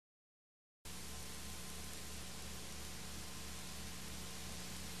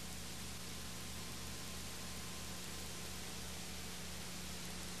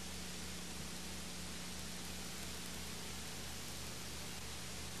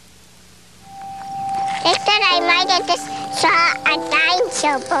I just saw a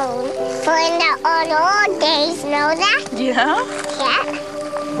dinosaur bone for in the old days, know that? Yeah? Yeah.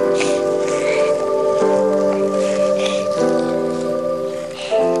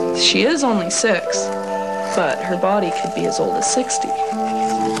 She is only 6, but her body could be as old as 60.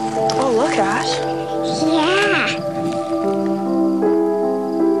 Oh, look, Ash. Yeah.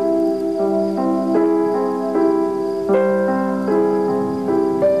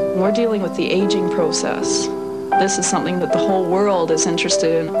 We're dealing with the aging process. This is something that the whole world is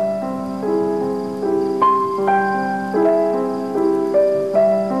interested in.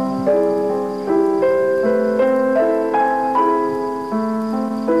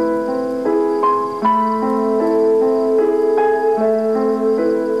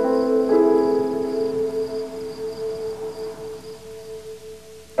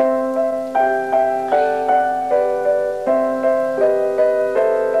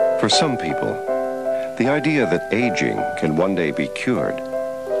 For some people, the idea that aging can one day be cured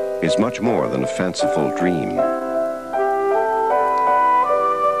is much more than a fanciful dream.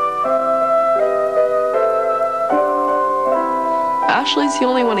 Ashley's the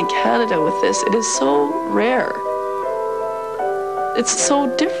only one in Canada with this. It is so rare. It's so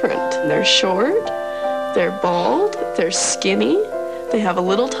different. They're short, they're bald, they're skinny, they have a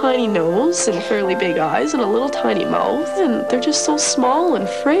little tiny nose and fairly big eyes and a little tiny mouth, and they're just so small and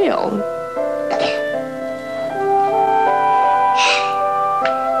frail.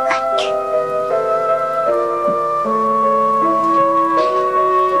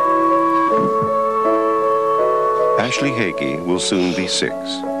 Ashley Hagee will soon be 6. Go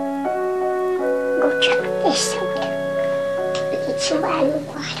check this out. It's a water.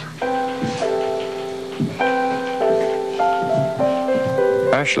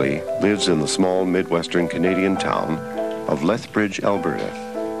 Ashley lives in the small Midwestern Canadian town of Lethbridge, Alberta,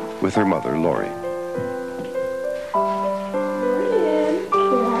 with her mother, Lori.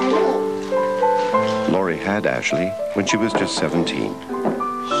 Lori had Ashley when she was just 17.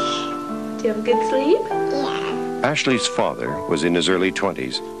 Do you have a good sleep? Yeah. Ashley's father was in his early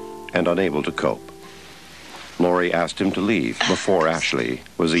 20s and unable to cope. Lori asked him to leave before Ashley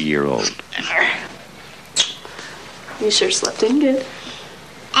was a year old. You sure slept in good.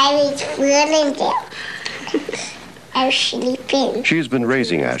 I was feeling it. I was sleeping. She has been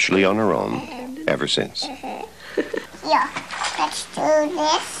raising Ashley on her own ever since. Yeah, let's do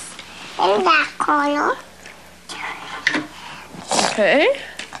this in that corner. Okay.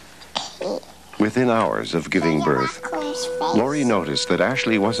 Within hours of giving birth, Lori noticed that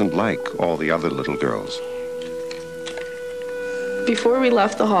Ashley wasn't like all the other little girls. Before we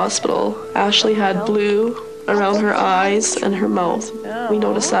left the hospital, Ashley had blue around her eyes and her mouth. We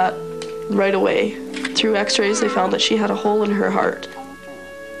noticed that right away. Through x-rays, they found that she had a hole in her heart.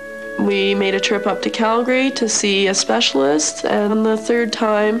 We made a trip up to Calgary to see a specialist, and the third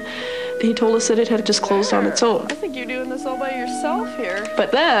time, he told us that it had just closed on its own. I think you're doing this all by yourself here.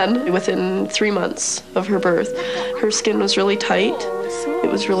 But then, within 3 months of her birth, her skin was really tight.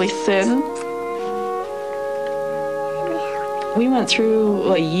 It was really thin. We went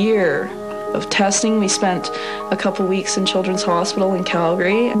through a year of testing. We spent a couple weeks in Children's Hospital in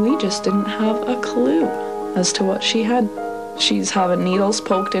Calgary, and we just didn't have a clue as to what she had. She's having needles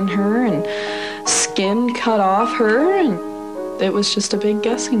poked in her and skin cut off her, and it was just a big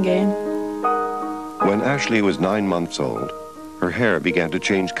guessing game. When Ashley was 9 months old, her hair began to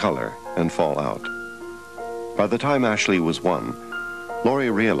change color and fall out. By the time Ashley was 1, Lori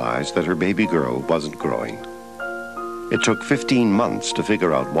realized that her baby girl wasn't growing. It took 15 months to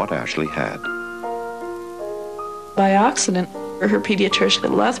figure out what Ashley had. By accident, her pediatrician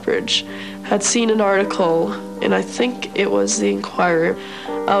in Lethbridge had seen an article, and I think it was the Inquirer,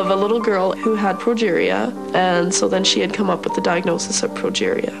 of a little girl who had progeria, and so then she had come up with the diagnosis of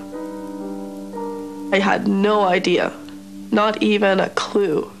progeria. I had no idea, not even a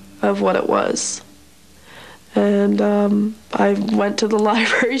clue of what it was. And I went to the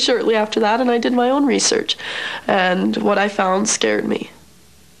library shortly after that, and I did my own research. And what I found scared me.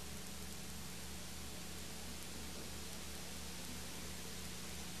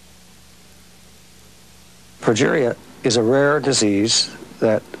 Progeria is a rare disease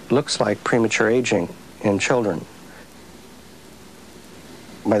that looks like premature aging in children.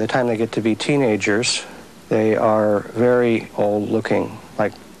 By the time they get to be teenagers, they are very old looking,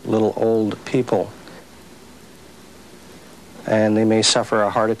 like little old people. And they may suffer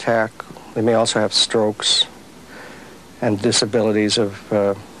a heart attack. They may also have strokes and disabilities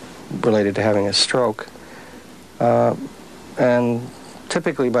related to having a stroke. And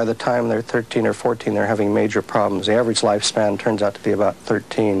typically by the time they're 13 or 14, they're having major problems. The average lifespan turns out to be about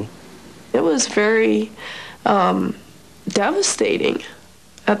 13. It was very devastating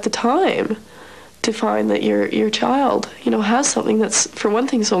at the time to find that your child, has something that's, for one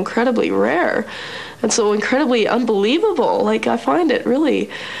thing, so incredibly rare and so incredibly unbelievable. Like, I find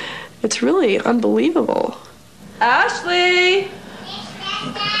it's really unbelievable. Ashley!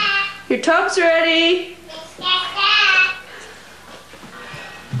 Your tub's ready!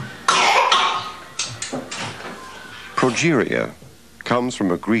 Progeria comes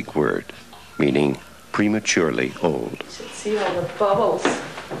from a Greek word meaning prematurely old. You should see all the bubbles.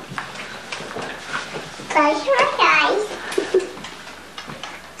 Close your eyes.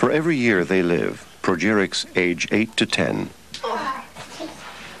 For every year they live, progerics age 8 to 10.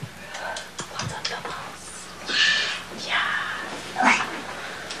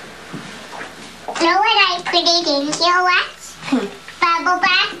 You know what I put it in here once? Bubble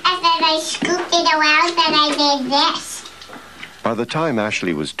bath, and then I scooped it around and I did this. By the time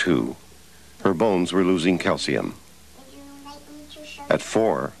Ashley was 2, her bones were losing calcium. At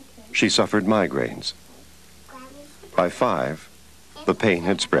 4, she suffered migraines. By 5, the pain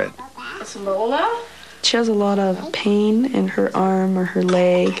had spread. She has a lot of pain in her arm or her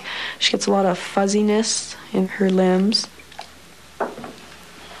leg. She gets a lot of fuzziness in her limbs.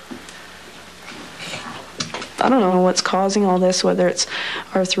 I don't know what's causing all this, whether it's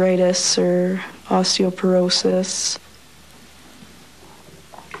arthritis or osteoporosis.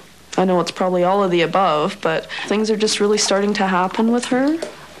 I know it's probably all of the above, but things are just really starting to happen with her.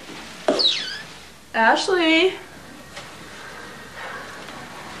 Ashley!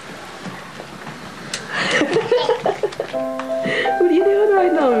 What are you doing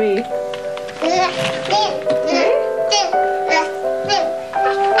right on me?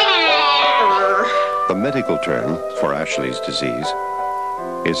 The medical term for Ashley's disease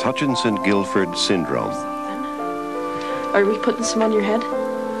is Hutchinson-Gilford syndrome. Are we putting some on your head?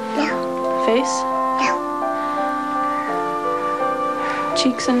 No. Face? No.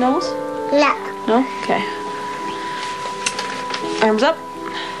 Cheeks and nose? No. No? Okay. Arms up.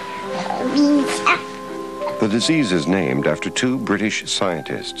 The disease is named after 2 British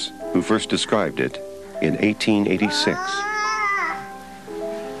scientists who first described it in 1886.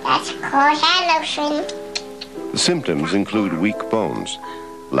 That's called Halloween. The symptoms include weak bones,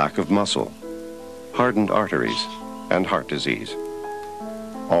 lack of muscle, hardened arteries, and heart disease.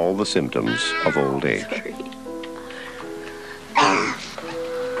 All the symptoms of old age. Okay.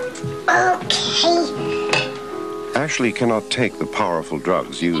 Ashley cannot take the powerful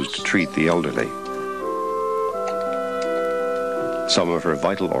drugs used to treat the elderly. Some of her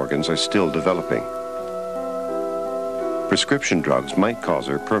vital organs are still developing. Prescription drugs might cause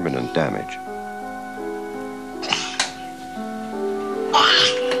her permanent damage.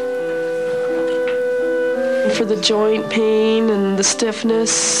 For the joint pain and the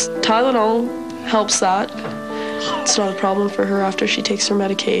stiffness, Tylenol helps that. It's not a problem for her after she takes her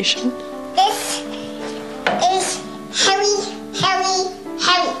medication. This is heavy, heavy,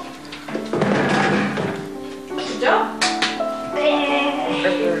 heavy. Good job.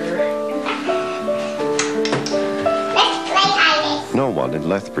 Let's play hide. No one in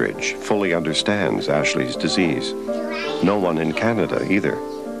Lethbridge fully understands Ashley's disease. No one in Canada either.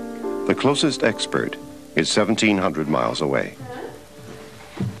 The closest expert is 1,700 miles away.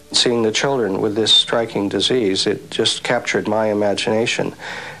 Seeing the children with this striking disease, it just captured my imagination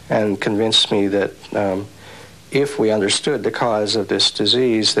and convinced me that if we understood the cause of this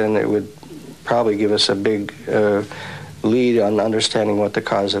disease, then it would probably give us a big lead on understanding what the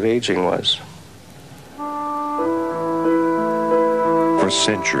cause of aging was. For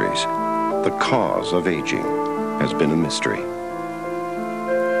centuries, the cause of aging has been a mystery.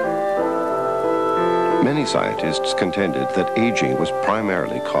 Many scientists contended that aging was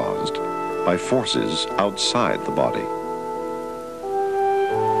primarily caused by forces outside the body.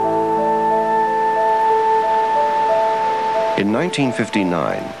 In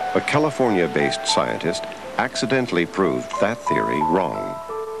 1959, a California-based scientist accidentally proved that theory wrong.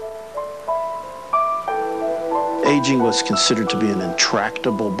 Aging was considered to be an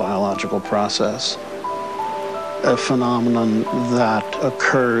intractable biological process, a phenomenon that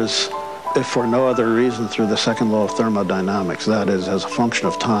occurs, if for no other reason, through the second law of thermodynamics. That is, as a function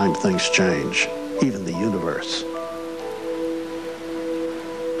of time, things change, even the universe.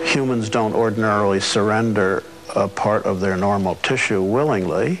 Humans don't ordinarily surrender a part of their normal tissue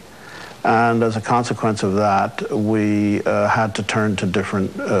willingly, and as a consequence of that, we had to turn to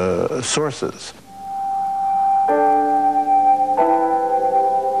different sources.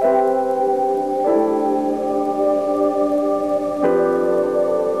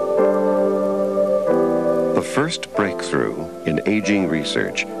 The first breakthrough in aging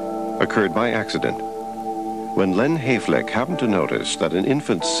research occurred by accident. when Len Hayflick happened to notice that an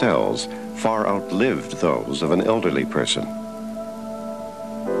infant's cells far outlived those of an elderly person.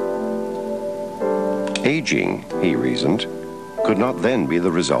 Aging, he reasoned, could not then be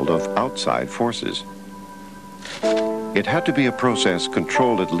the result of outside forces. It had to be a process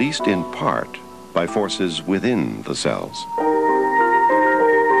controlled at least in part by forces within the cells.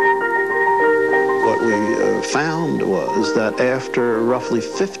 What we found was that after roughly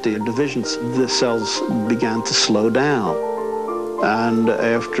 50 divisions, the cells began to slow down. And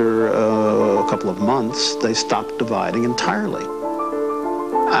after a couple of months, they stopped dividing entirely.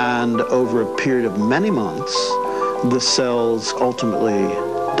 And over a period of many months, the cells ultimately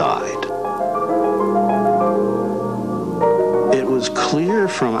died. It was clear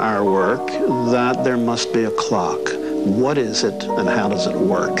from our work that there must be a clock. What is it and how does it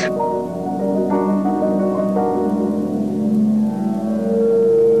work?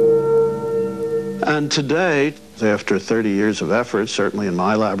 And today, after 30 years of effort, certainly in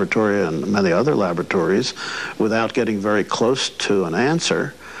my laboratory and many other laboratories, without getting very close to an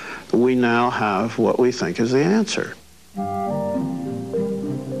answer, we now have what we think is the answer.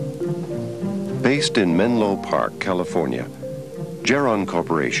 Based in Menlo Park, California, Geron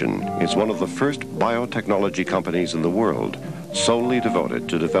Corporation is one of the first biotechnology companies in the world solely devoted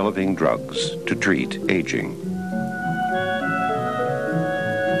to developing drugs to treat aging.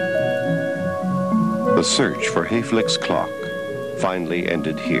 The search for Hayflick's clock finally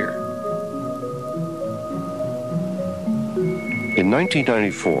ended here. In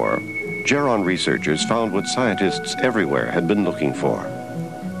 1994, Geron researchers found what scientists everywhere had been looking for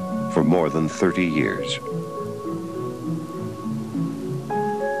more than 30 years.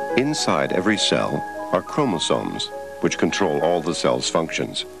 Inside every cell are chromosomes, which control all the cell's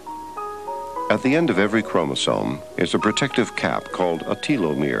functions. At the end of every chromosome is a protective cap called a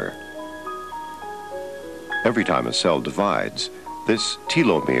telomere. Every time a cell divides, this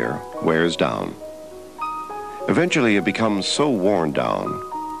telomere wears down. Eventually, it becomes so worn down,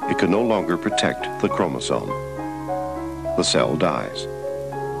 it can no longer protect the chromosome. The cell dies.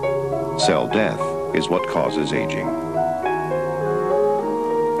 Cell death is what causes aging.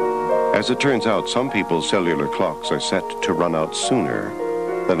 As it turns out, some people's cellular clocks are set to run out sooner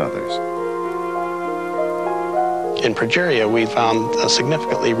than others. In Progeria, we found a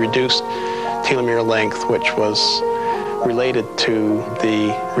significantly reduced telomere length, which was related to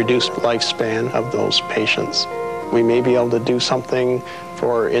the reduced lifespan of those patients. We may be able to do something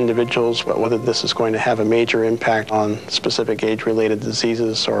for individuals, but whether this is going to have a major impact on specific age-related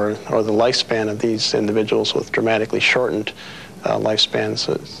diseases or the lifespan of these individuals with dramatically shortened lifespans,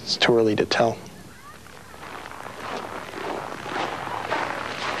 it's too early to tell.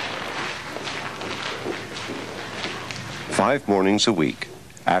 Five mornings a week,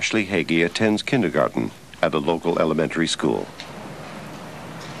 Ashley Hagee attends kindergarten at a local elementary school.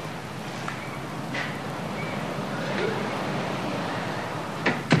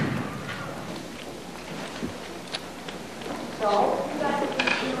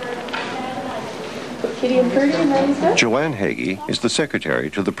 Kitty and Purdy, and then he's good. Joanne Hagee is the secretary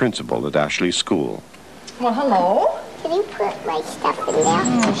to the principal at Ashley's school. Well, hello. Can you put my stuff in there?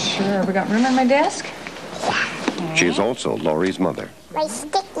 Oh, sure. We got room on my desk? She is also Laurie's mother. My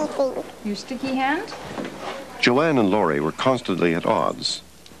sticky thing. Your sticky hand? Joanne and Laurie were constantly at odds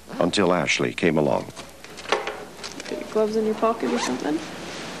until Ashley came along. Put your gloves in your pocket or something.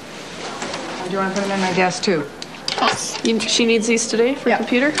 Do you want to put them in my desk, too? She needs these today for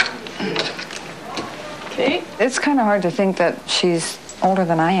computer? Okay. It's kind of hard to think that she's older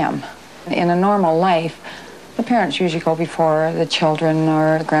than I am. In a normal life, the parents usually go before the children,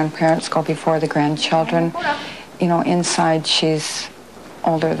 or the grandparents go before the grandchildren. You know, inside she's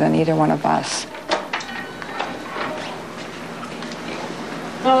older than either one of us.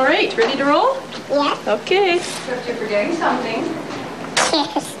 All right, ready to roll? Yeah. Okay. Except you're forgetting something.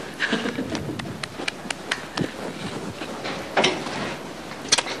 Yes.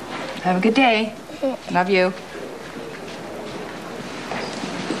 Have a good day. Love you.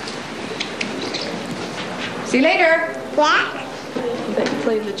 See you later. Yeah. You bet you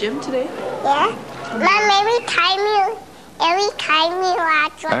play in the gym today? Yeah. Mom, every time you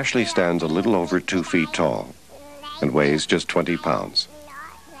watch... Ashley stands a little over 2 feet tall and weighs just 20 pounds.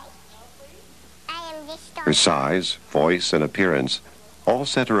 Her size, voice, and appearance all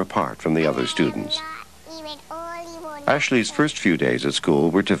set her apart from the other students. Ashley's first few days at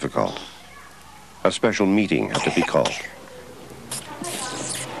school were difficult. A special meeting had to be called.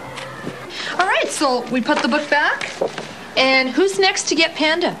 All right, so we put the book back. And who's next to get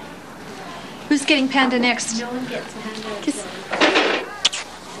Panda? Who's getting Panda next? No one gets Panda.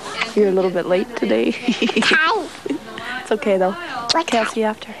 You're a little bit late today. Hi. It's okay though. What Okay, I'll see you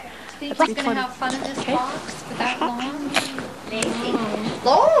after. Think you're going to have fun in this box for that long?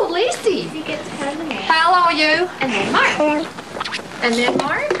 Oh, Lacey. How are you? And then Mark. And then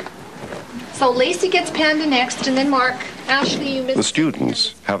Mark. So Lacey gets Panda next, and then Mark. Ashley, you missed. The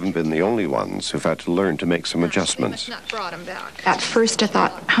students haven't been the only ones who've had to learn to make some adjustments. Not brought him back. At first I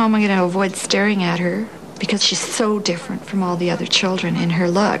thought, how am I going to avoid staring at her? Because she's so different from all the other children in her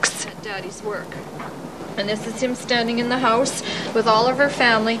looks. At Daddy's work. And this is him standing in the house with all of her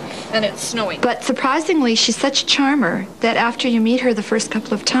family, and it's snowing. But surprisingly, she's such a charmer that after you meet her the first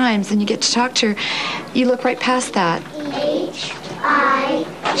couple of times and you get to talk to her, you look right past that. H-I-J-K-L-M-N.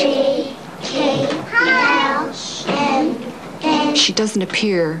 She doesn't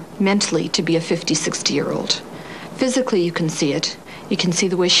appear mentally to be a 50, 60-year-old. Physically, you can see it. You can see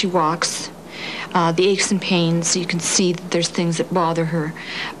the way she walks, the aches and pains. You can see that there's things that bother her.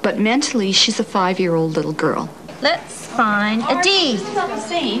 But mentally, she's a 5-year-old little girl. Let's find a D. It's not the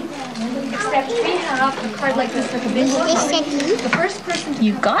same, except we have a card like this, like a bingo card. The first person to...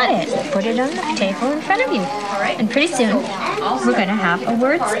 You got it. Put it on the table in front of you. And pretty soon, we're going to have a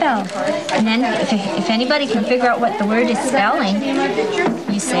word spell. And then if anybody can figure out what the word is spelling,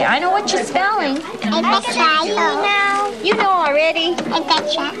 you say, I know what you're spelling. And I betcha you know. You know already. I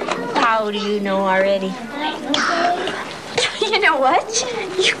betcha. How do you know already? You know what?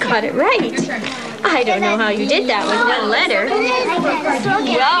 You got it right. I don't know how you did that with one letter.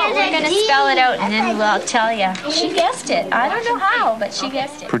 Well, we're going to spell it out and then we'll tell you. She guessed it. I don't know how, but she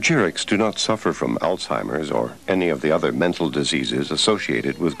guessed it. Progerics do not suffer from Alzheimer's or any of the other mental diseases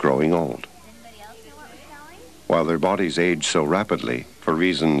associated with growing old. While their bodies age so rapidly, for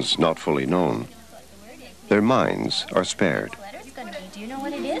reasons not fully known, their minds are spared. Do you know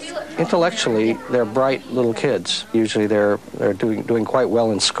what it is? Intellectually, they're bright little kids. Usually they're doing quite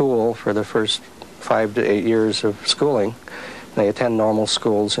well in school for the first 5 to 8 years of schooling. They attend normal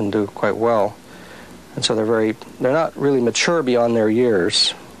schools and do quite well. And so they're not really mature beyond their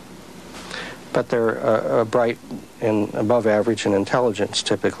years, but they're bright and above average in intelligence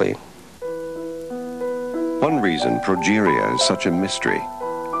typically. One reason progeria is such a mystery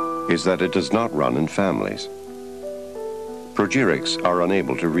is that it does not run in families. Progerics are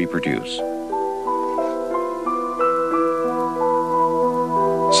unable to reproduce.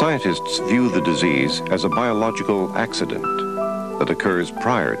 Scientists view the disease as a biological accident that occurs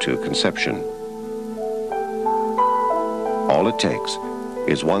prior to conception. All it takes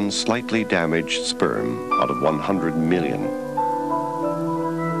is one slightly damaged sperm out of 100 million,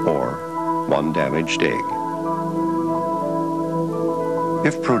 or one damaged egg.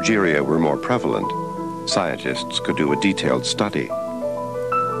 If progeria were more prevalent, scientists could do a detailed study.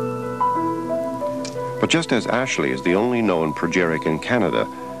 But just as Ashley is the only known progeric in Canada,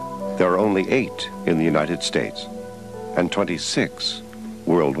 there are only 8 in the United States and 26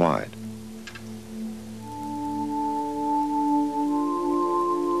 worldwide.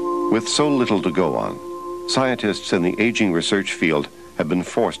 With so little to go on, scientists in the aging research field have been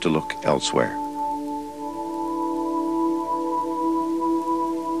forced to look elsewhere.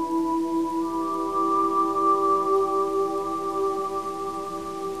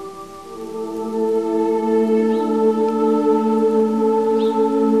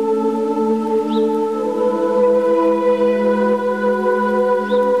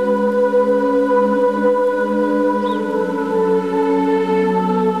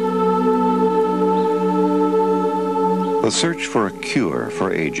 The search for a cure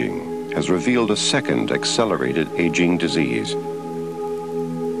for aging has revealed a second accelerated aging disease.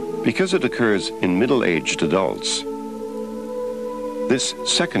 Because it occurs in middle-aged adults, this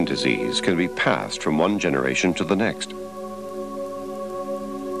second disease can be passed from one generation to the next.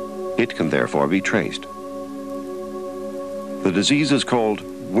 It can therefore be traced. The disease is called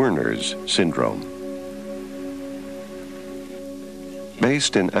Werner's syndrome.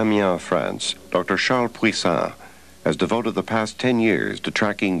 Based in Amiens, France, Dr. Charles Puissant has devoted the past 10 years to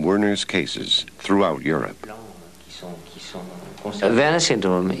tracking Werner's cases throughout Europe. Werner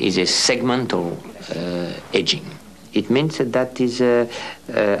syndrome is a segmental aging. It means that is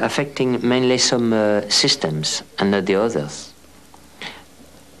affecting mainly some systems and not the others.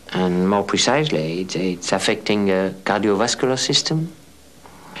 And more precisely, it's affecting cardiovascular system,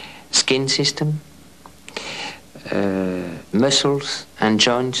 skin system, muscles and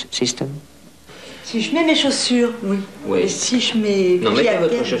joints system. Si je mets mes chaussures, oui. Oui. Si je mets... Non, mettez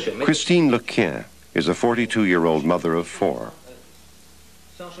votre chaussure. Christine Lequien is a 42-year-old mother of 4.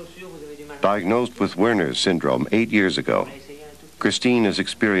 Diagnosed with Werner's syndrome 8 years ago, Christine is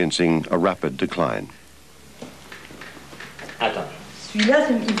experiencing a rapid decline. Attends. Celui-là,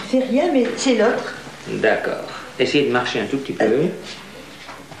 il me fait rien, mais c'est l'autre. D'accord. Essayez de marcher un tout petit peu.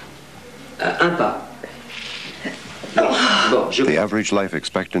 Un pas. Bon, The average life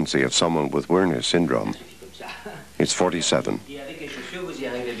expectancy of someone with Werner's syndrome is 47. Avec les chaussures, vous y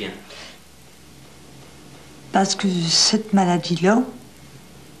arrivez bien. Parce que cette maladie-là,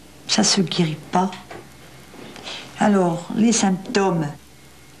 ça se guérit pas. Alors, les symptômes,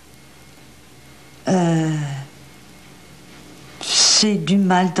 c'est du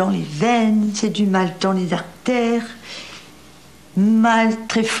mal dans les veines, c'est du mal dans les artères, mal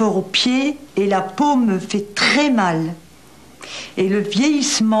très fort aux pieds, et la peau me fait très mal. Et le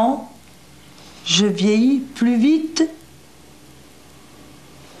vieillissement, je vieillis plus vite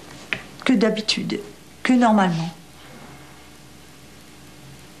que d'habitude, que normalement.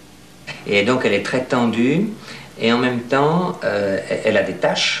 Et donc elle est très tendue et en même temps elle a des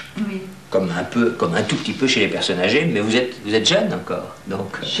taches, Oui. comme un tout petit peu chez les personnes âgées, mais vous êtes jeune encore,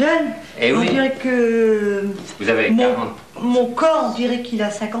 donc. Jeune. Et on oui. dirait que Vous avez 40. mon corps, on dirait qu'il a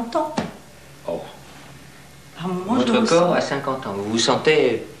 50 ans. Oh. Par moment, je Votre le corps ressens. a 50 ans. Vous vous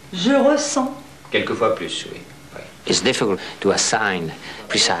sentez Je ressens. quelquefois plus, oui. It's difficult to assign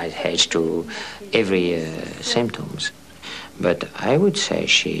precise age to every symptoms, but I would say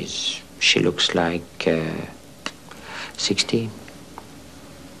she looks like 60,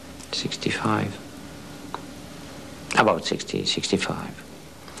 65, about 60, 65.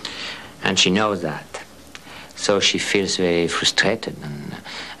 And she knows that. So she feels very frustrated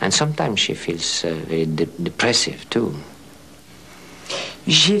and sometimes she feels very depressive too.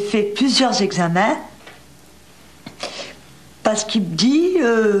 J'ai fait plusieurs examens parce qu'il me dit,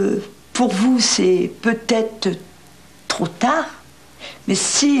 pour vous c'est peut-être trop tard, mais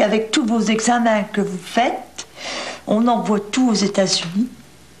si avec tous vos examens que vous faites, on envoie tout aux États-Unis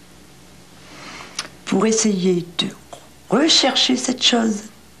pour essayer de rechercher cette chose.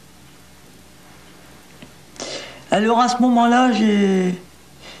 Alors à ce moment-là, je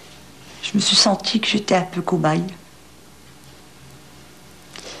me suis sentie que j'étais un peu cobaye.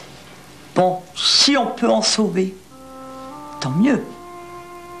 Bon, si on peut en sauver, tant mieux.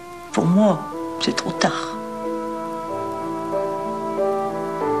 Pour moi, c'est trop tard.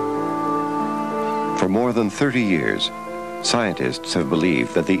 For more than 30 years, scientists have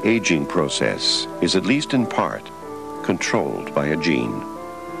believed that the aging process is at least in part controlled by a gene.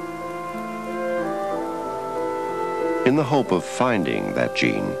 In the hope of finding that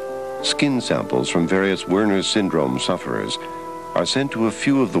gene, skin samples from various Werner's syndrome sufferers are sent to a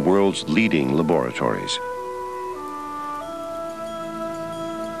few of the world's leading laboratories.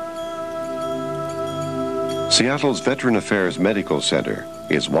 Seattle's Veteran Affairs Medical Center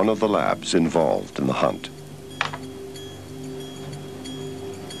is one of the labs involved in the hunt.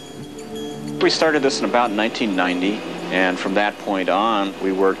 We started this in about 1990, and from that point on,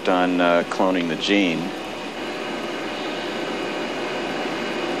 we worked on cloning the gene.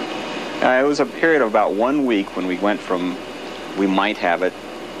 It was a period of about 1 week when we went from we might have it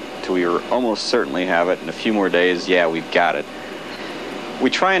to we were almost certainly have it, and a few more days, yeah, we've got it. We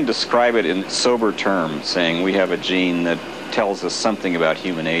try and describe it in sober terms, saying we have a gene that tells us something about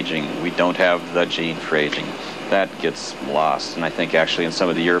human aging. We don't have the gene for aging. That gets lost, and I think actually in some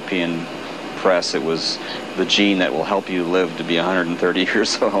of the European press it was the gene that will help you live to be 130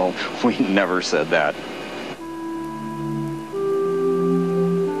 years old. We never said that.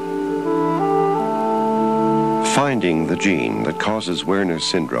 Finding the gene that causes Werner's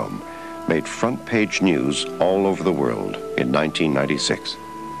syndrome made front-page news all over the world in 1996.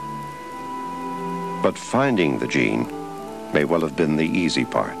 But finding the gene may well have been the easy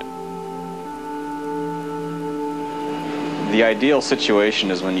part. The ideal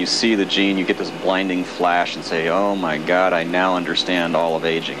situation is when you see the gene, you get this blinding flash and say, oh my God, I now understand all of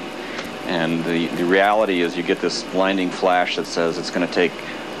aging. And the reality is you get this blinding flash that says it's going to take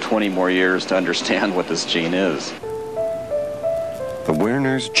 20 more years to understand what this gene is. The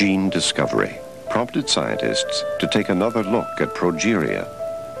Werner's gene discovery prompted scientists to take another look at progeria.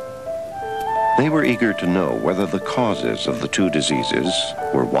 They were eager to know whether the causes of the two diseases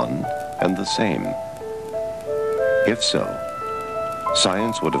were one and the same. If so,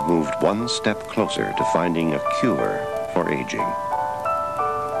 science would have moved one step closer to finding a cure for aging.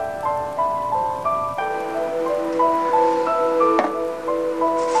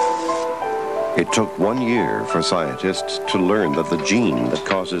 It took 1 year for scientists to learn that the gene that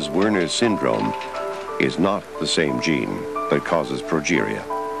causes Werner's syndrome is not the same gene that causes progeria.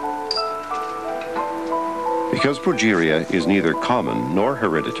 Because progeria is neither common nor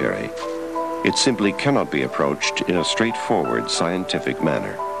hereditary, it simply cannot be approached in a straightforward scientific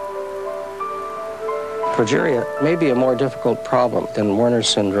manner. Progeria may be a more difficult problem than Werner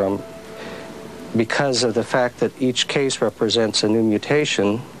syndrome because of the fact that each case represents a new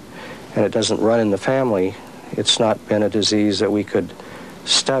mutation and it doesn't run in the family. It's not been a disease that we could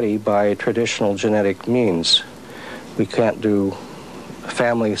study by traditional genetic means. We can't do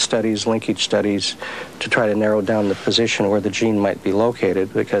family studies, linkage studies, to try to narrow down the position where the gene might be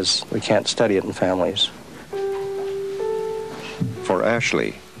located because we can't study it in families. For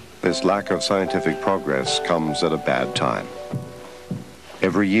Ashley, this lack of scientific progress comes at a bad time.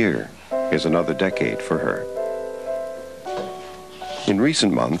 Every year is another decade for her. In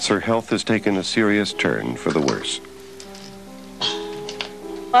recent months, her health has taken a serious turn for the worse.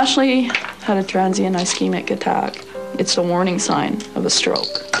 Ashley had a transient ischemic attack. It's a warning sign of a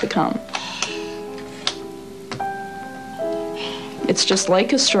stroke to come. It's just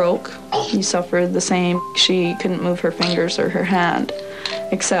like a stroke. You suffered the same. She couldn't move her fingers or her hand,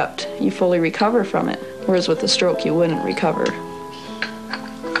 except you fully recover from it, whereas with a stroke you wouldn't recover.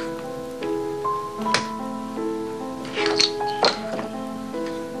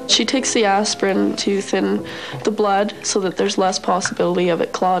 She takes the aspirin to thin the blood so that there's less possibility of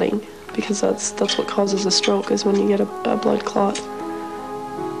it clotting, because that's what causes a stroke, is when you get a blood clot.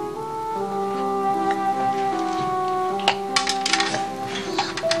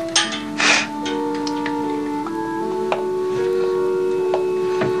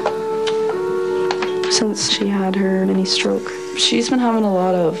 Since she had her mini stroke, she's been having a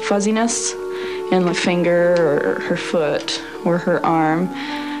lot of fuzziness in the finger or her foot or her arm.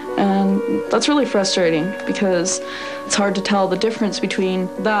 And that's really frustrating because it's hard to tell the difference between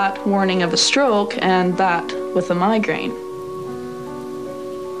that warning of a stroke and that with a migraine.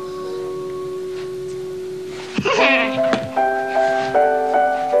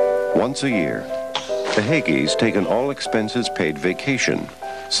 Once a year, the Hagys take an all-expenses-paid vacation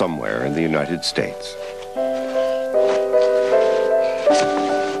somewhere in the United States.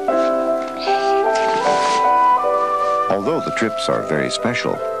 Although the trips are very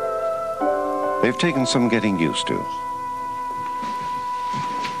special, they've taken some getting used to.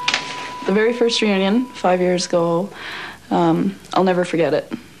 The very first reunion, 5 years ago, I'll never forget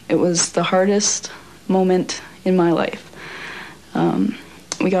it. It was the hardest moment in my life.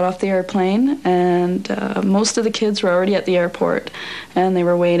 We got off the airplane, and most of the kids were already at the airport, and they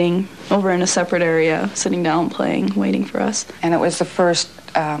were waiting over in a separate area, sitting down, playing, waiting for us. And it was the first,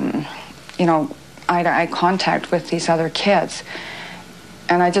 eye-to-eye contact with these other kids.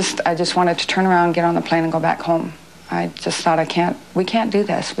 And I just wanted to turn around, get on the plane, and go back home. I just thought, we can't do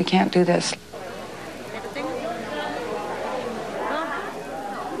this. We can't do this.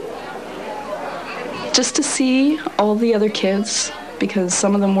 Just to see all the other kids, because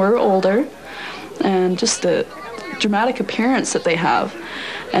some of them were older, and just the dramatic appearance that they have.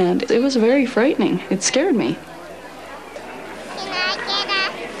 And it was very frightening. It scared me.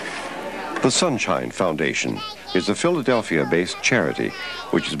 The Sunshine Foundation is a Philadelphia-based charity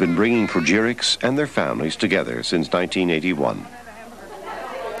which has been bringing progerics and their families together since 1981.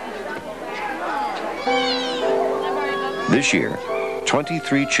 This year,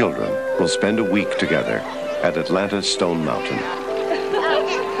 23 children will spend a week together at Atlanta's Stone Mountain.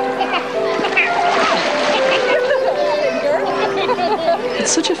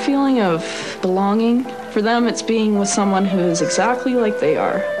 It's such a feeling of belonging. For them, it's being with someone who is exactly like they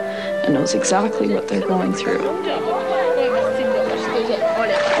are and knows exactly what they're going through.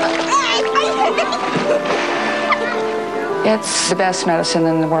 It's the best medicine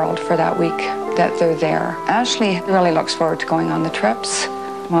in the world for that week that they're there. Ashley really looks forward to going on the trips.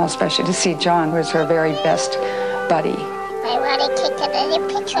 Well, especially to see John, who is her very best buddy. I want to take another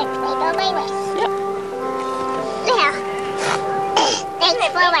picture with me on my wrist. Yep. Now, thanks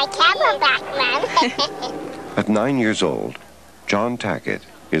for my camera back, Mom. At 9 years old, John Tackett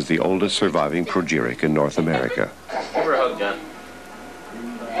is the oldest surviving progeric in North America. Give her a hug, John.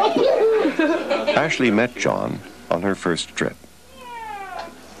 Ashley met John on her first trip.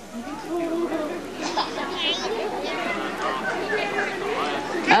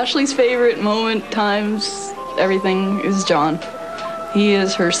 Ashley's favorite moment, times, everything is John. He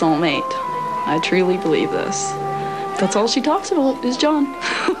is her soulmate. I truly believe this. That's all she talks about is John.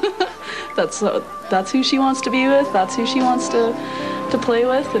 That's who she wants to be with. That's who she wants to play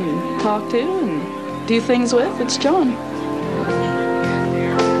with and talk to and do things with. It's John.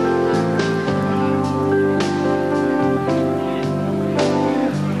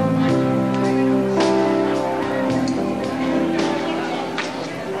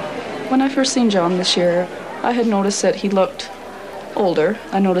 When I first seen John this year, I had noticed that he looked older.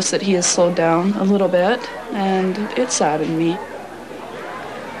 I noticed that he has slowed down a little bit, and it saddened me.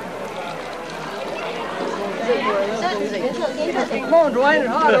 Come on, Dwayne, it's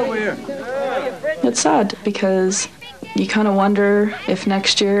hot over here. It's sad because you kind of wonder if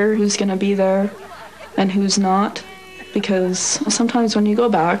next year who's going to be there and who's not, because sometimes when you go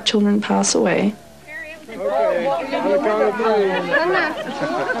back, children pass away. They want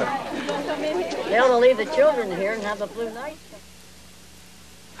to leave the children here and have the blue night.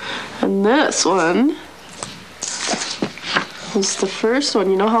 And this one was the first one.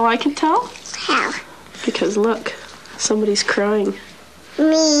 You know how I can tell? How? Because look, somebody's crying.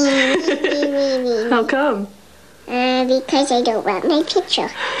 Me. How come? Because I don't want my picture.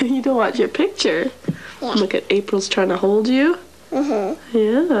 You don't want your picture? Yeah. Look at April's trying to hold you. Mm-hmm.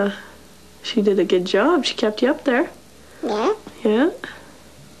 Yeah. She did a good job. She kept you up there. Yeah. Yeah.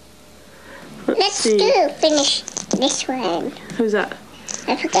 Let's finish this one. Who's that?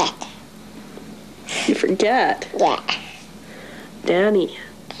 I forget. You forget? Yeah. Danny.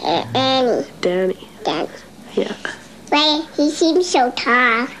 Annie. Danny. Danny. Yeah. Why, he seems so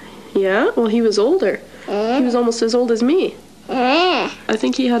tall. Yeah? Well, he was older. He was almost as old as me. I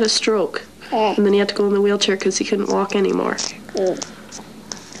think he had a stroke. And then he had to go in the wheelchair because he couldn't walk anymore.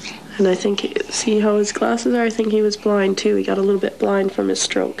 And I think, see how his glasses are? I think he was blind too. He got a little bit blind from his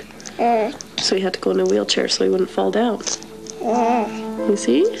stroke. So he had to go in a wheelchair so he wouldn't fall down. You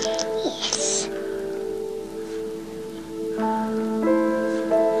see? Yes.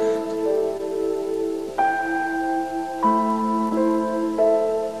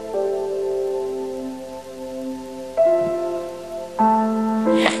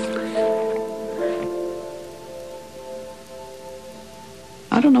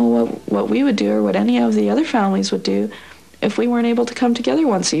 I don't know what we would do or what any of the other families would do if we weren't able to come together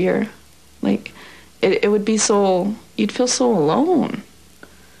once a year. Like, it would be so, you'd feel so alone.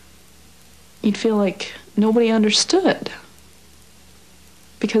 You'd feel like nobody understood.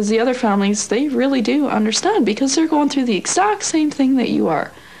 Because the other families, they really do understand because they're going through the exact same thing that you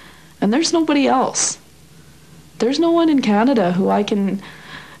are. And there's nobody else. There's no one in Canada who I can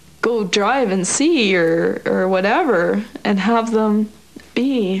go drive and see or whatever and have them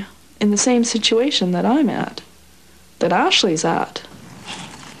be in the same situation that I'm at, that Ashley's at.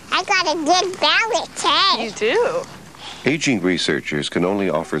 I got a good balance, hey? You do? Aging researchers can only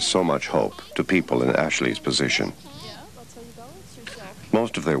offer so much hope to people in Ashley's position.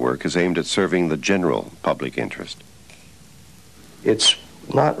 Most of their work is aimed at serving the general public interest. It's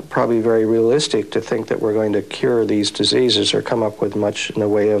not probably very realistic to think that we're going to cure these diseases or come up with much in the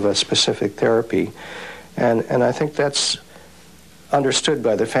way of a specific therapy. And I think that's understood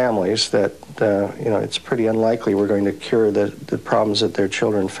by the families that, it's pretty unlikely we're going to cure the problems that their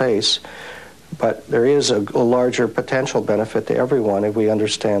children face. But there is a larger potential benefit to everyone if we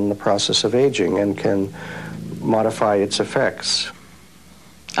understand the process of aging and can modify its effects.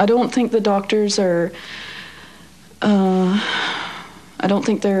 I don't think the doctors are, I don't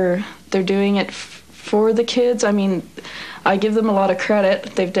think they're doing it for the kids. I mean, I give them a lot of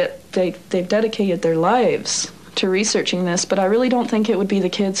credit. They've dedicated their lives to researching this, but I really don't think it would be the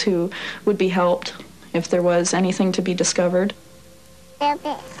kids who would be helped if there was anything to be discovered.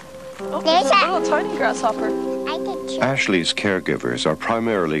 Oh, there's a little tiny grasshopper. Ashley's caregivers are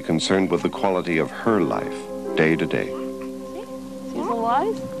primarily concerned with the quality of her life, day to day. She's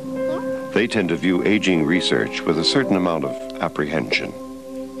alive? They tend to view aging research with a certain amount of apprehension.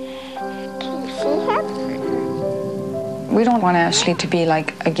 We don't want Ashley to be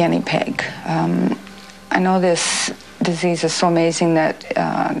like a guinea pig. I know this disease is so amazing that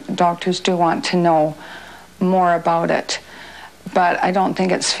doctors do want to know more about it. But I don't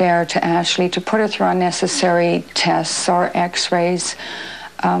think it's fair to Ashley to put her through unnecessary tests or x-rays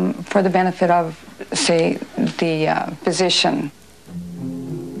for the benefit of, say, the physician.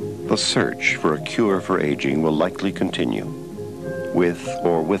 The search for a cure for aging will likely continue, with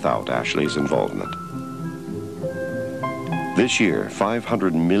or without Ashley's involvement. This year,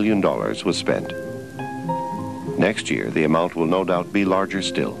 $500 million was spent. Next year, the amount will no doubt be larger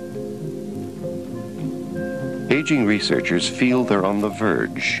still. Aging researchers feel they're on the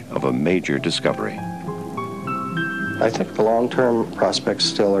verge of a major discovery. I think the long-term prospects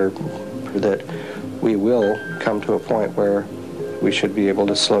still are that we will come to a point where we should be able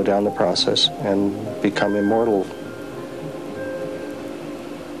to slow down the process and become immortal.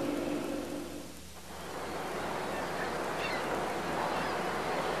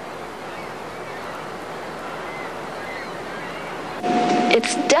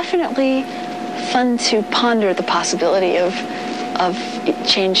 It's definitely fun to ponder the possibility of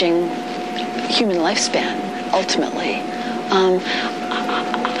changing human lifespan, ultimately.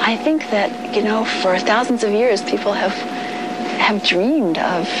 I think that, for thousands of years, people have dreamed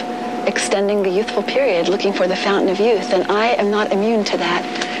of extending the youthful period, looking for the fountain of youth. And I am not immune to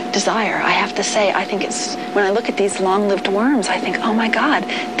that desire. I have to say, I think it's, when I look at these long-lived worms, I think, oh my God,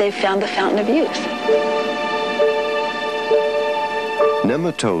 they've found the fountain of youth.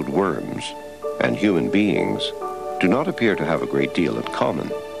 Nematode worms and human beings do not appear to have a great deal in common.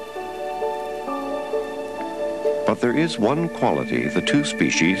 But there is one quality the two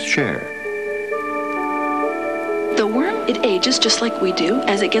species share. The worm, it ages just like we do.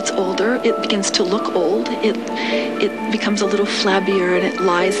 As it gets older, it begins to look old. It becomes a little flabbier and it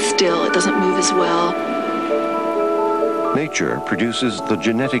lies still. It doesn't move as well. Nature produces the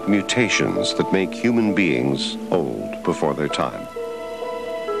genetic mutations that make human beings old before their time.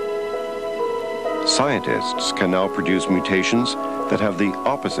 Scientists can now produce mutations that have the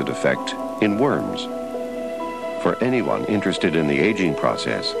opposite effect in worms. For anyone interested in the aging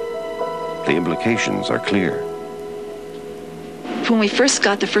process, the implications are clear. When we first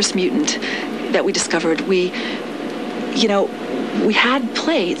got the first mutant that we discovered, we had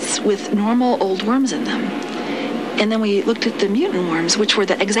plates with normal old worms in them. And then we looked at the mutant worms, which were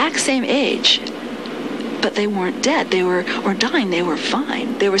the exact same age, but they weren't dead. They were, or dying, they were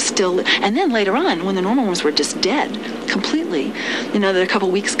fine. They were still, and then later on, when the normal worms were just dead completely, that a couple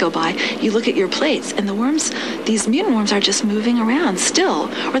weeks go by, you look at your plates, and the worms, these mutant worms are just moving around still,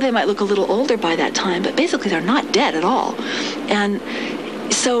 or they might look a little older by that time, but basically they're not dead at all. And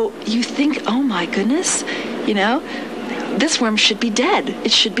so you think, oh my goodness, this worm should be dead.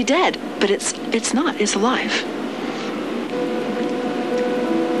 It should be dead, but it's not. It's alive.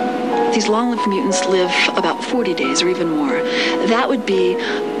 These long-lived mutants live about 40 days or even more. That would be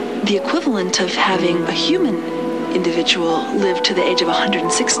the equivalent of having a human individual live to the age of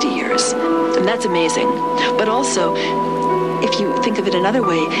 160 years. And that's amazing. But also, if you think of it another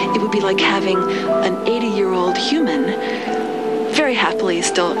way, it would be like having an 80-year-old human very happily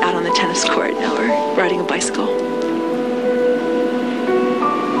still out on the tennis court or riding a bicycle.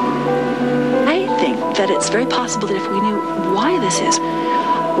 I think that it's very possible that if we knew why this is,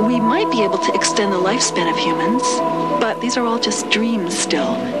 we might be able to extend the lifespan of humans, but these are all just dreams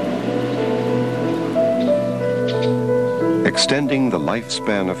still. Extending the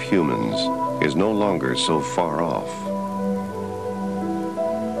lifespan of humans is no longer so far off.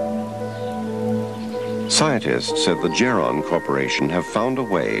 Scientists at the Geron Corporation have found a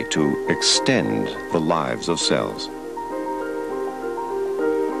way to extend the lives of cells.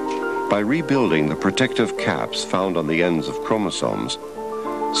 By rebuilding the protective caps found on the ends of chromosomes,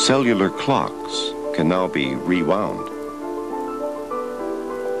 cellular clocks can now be rewound.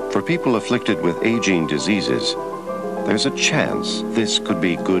 For people afflicted with aging diseases, there's a chance this could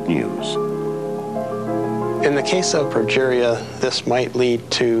be good news. In the case of progeria, this might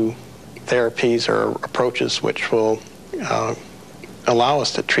lead to therapies or approaches which will allow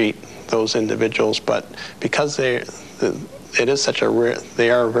us to treat those individuals, but because they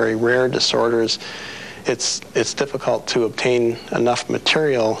are very rare disorders, it's difficult to obtain enough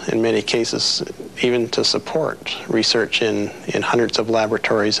material in many cases even to support research in hundreds of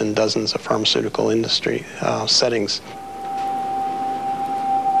laboratories and dozens of pharmaceutical industry settings.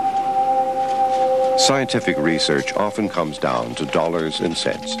 Scientific research often comes down to dollars and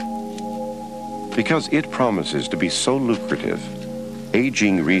cents. Because it promises to be so lucrative,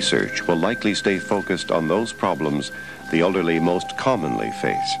 aging research will likely stay focused on those problems the elderly most commonly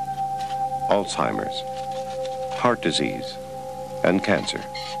face: Alzheimer's, heart disease, and cancer.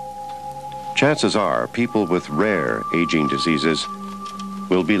 Chances are people with rare aging diseases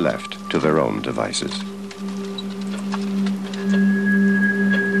will be left to their own devices.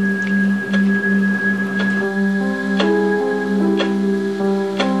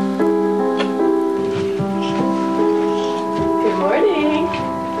 Good morning.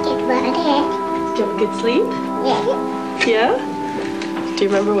 Good morning. Did you have a good sleep? Yeah. Yeah? Do you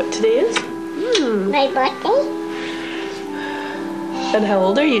remember what today is? My birthday. And how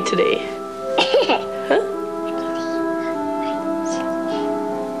old are you today? Huh?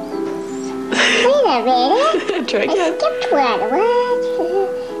 Wait a minute. Try I again. skipped one. 1, 2,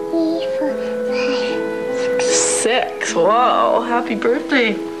 3, 4, 5, 6. 6. Wow. Happy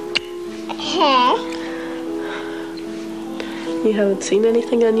birthday. Huh? You haven't seen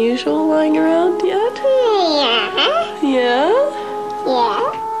anything unusual lying around yet? Yeah. Yeah?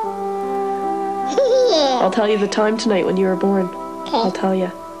 Yeah. I'll tell you the time tonight when you were born. I'll tell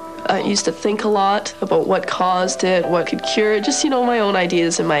you. I used to think a lot about what caused it, what could cure it, just, my own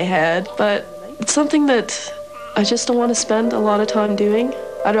ideas in my head. But it's something that I just don't want to spend a lot of time doing.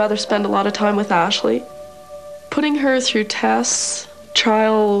 I'd rather spend a lot of time with Ashley. Putting her through tests,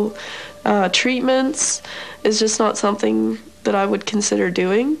 trial treatments is just not something that I would consider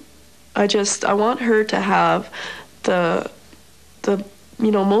doing. I want her to have the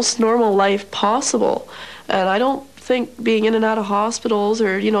most normal life possible. And I don't think being in and out of hospitals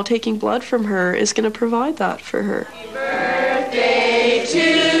or, taking blood from her is going to provide that for her. Happy birthday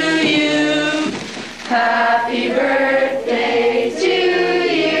to you. Happy birthday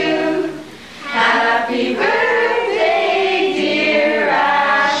to you. Happy birthday, dear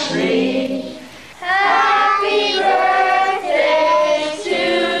Ashley. Happy birthday to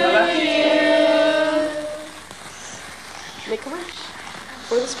you. Make a wish.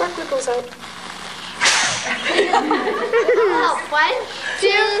 Before the sparkler goes out. Oh, 1, 2,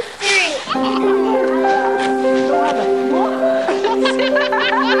 3.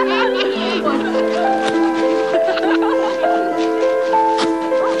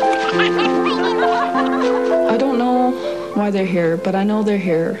 I don't know why they're here, but I know they're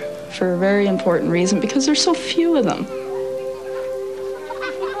here for a very important reason, because there's so few of them.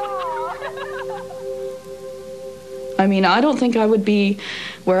 I mean, I don't think I would be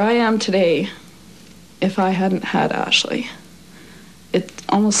where I am today if I hadn't had Ashley. It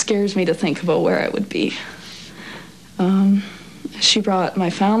almost scares me to think about where I would be. She brought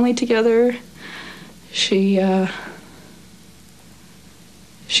my family together. She's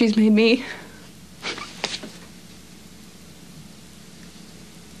made me.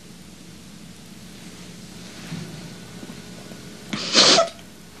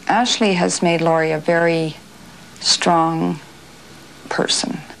 Ashley has made Laurie a very strong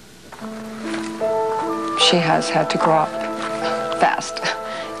person. She has had to grow up fast,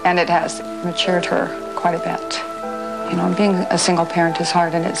 and it has matured her quite a bit. Being a single parent is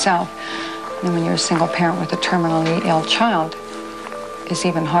hard in itself, and when you're a single parent with a terminally ill child, it's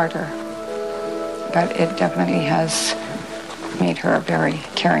even harder. But it definitely has made her a very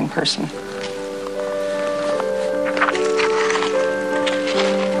caring person.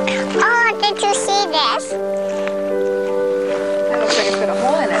 Oh, did you see this? It looks like it's got a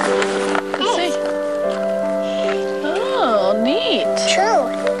hole in it. Let's see. Oh, neat. True.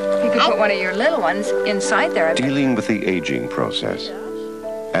 You could put one of your little ones inside there. Dealing with the aging process,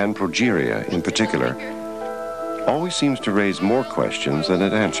 and progeria in particular, always seems to raise more questions than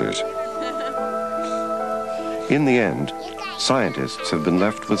it answers. In the end, scientists have been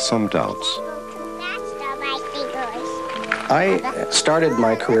left with some doubts. I started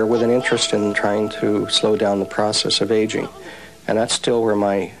my career with an interest in trying to slow down the process of aging, and that's still where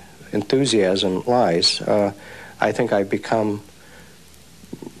my enthusiasm lies. I think I've become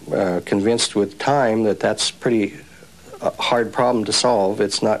convinced with time that that's pretty hard problem to solve.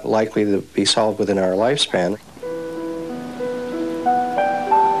 It's not likely to be solved within our lifespan.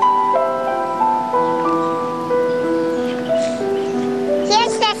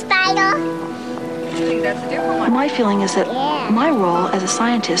 Here's the spider. My feeling is that my role as a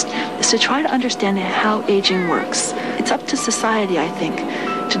scientist is to try to understand how aging works. It's up to society, I think,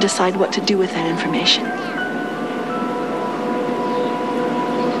 to decide what to do with that information.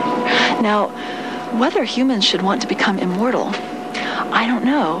 Now, whether humans should want to become immortal, I don't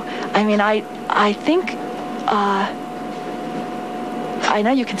know. I mean, I think, I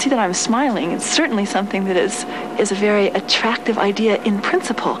know you can see that I'm smiling. It's certainly something that is a very attractive idea in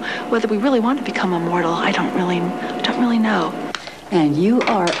principle. Whether we really want to become immortal, I don't really know. And you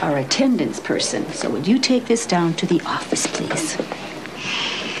are our attendance person, so would you take this down to the office, please?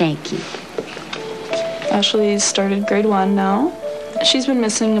 Thank you. Ashley's started grade 1 now. She's been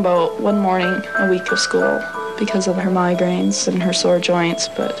missing about one morning a week of school because of her migraines and her sore joints,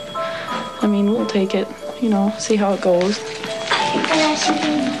 but I mean, we'll take it, see how it goes.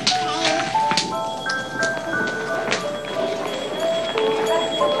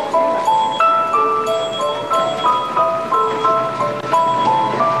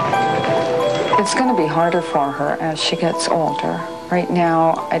 It's going to be harder for her as she gets older. Right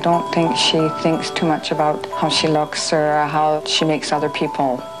now, I don't think she thinks too much about how she looks or how she makes other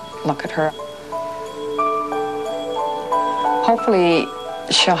people look at her. Hopefully,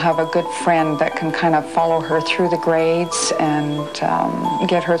 she'll have a good friend that can kind of follow her through the grades and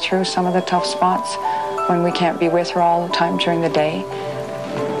get her through some of the tough spots when we can't be with her all the time during the day.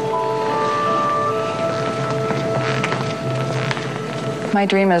 My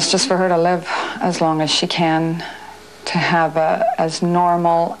dream is just for her to live as long as she can, to have as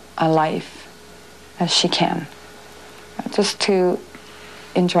normal a life as she can. Just to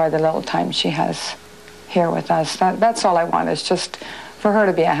enjoy the little time she has here with us. That's all I want, is just for her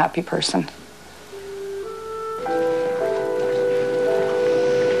to be a happy person.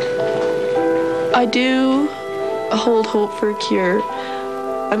 I do hold hope for a cure.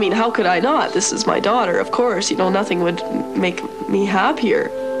 I mean, how could I not? This is my daughter, of course. Nothing would make me happier.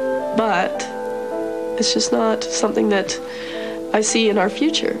 but it's just not something that I see in our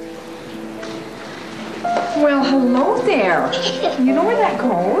future. Well, hello there. You know where that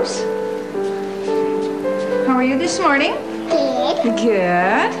goes? How are you this morning? Good.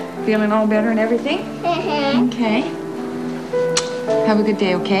 Good. Feeling all better and everything? Mm-hmm. Okay. Have a good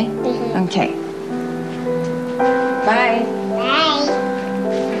day, okay? Mm-hmm. Okay. Bye. Bye.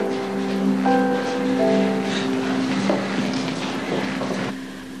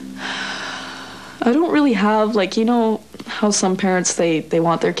 I don't really have, like, you know how some parents, they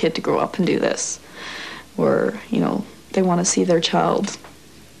want their kid to grow up and do this. Or, you know, they want to see their child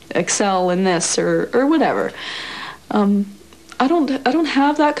excel in this or whatever. I don't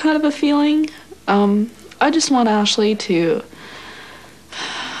have that kind of a feeling. I just want Ashley to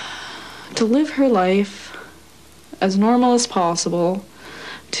live her life as normal as possible,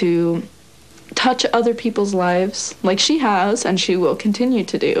 to touch other people's lives like she has and she will continue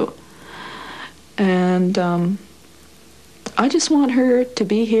to do. And I just want her to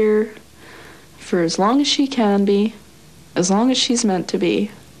be here for as long as she can be, as long as she's meant to be,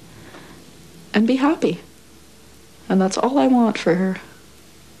 and be happy. And that's all I want for her.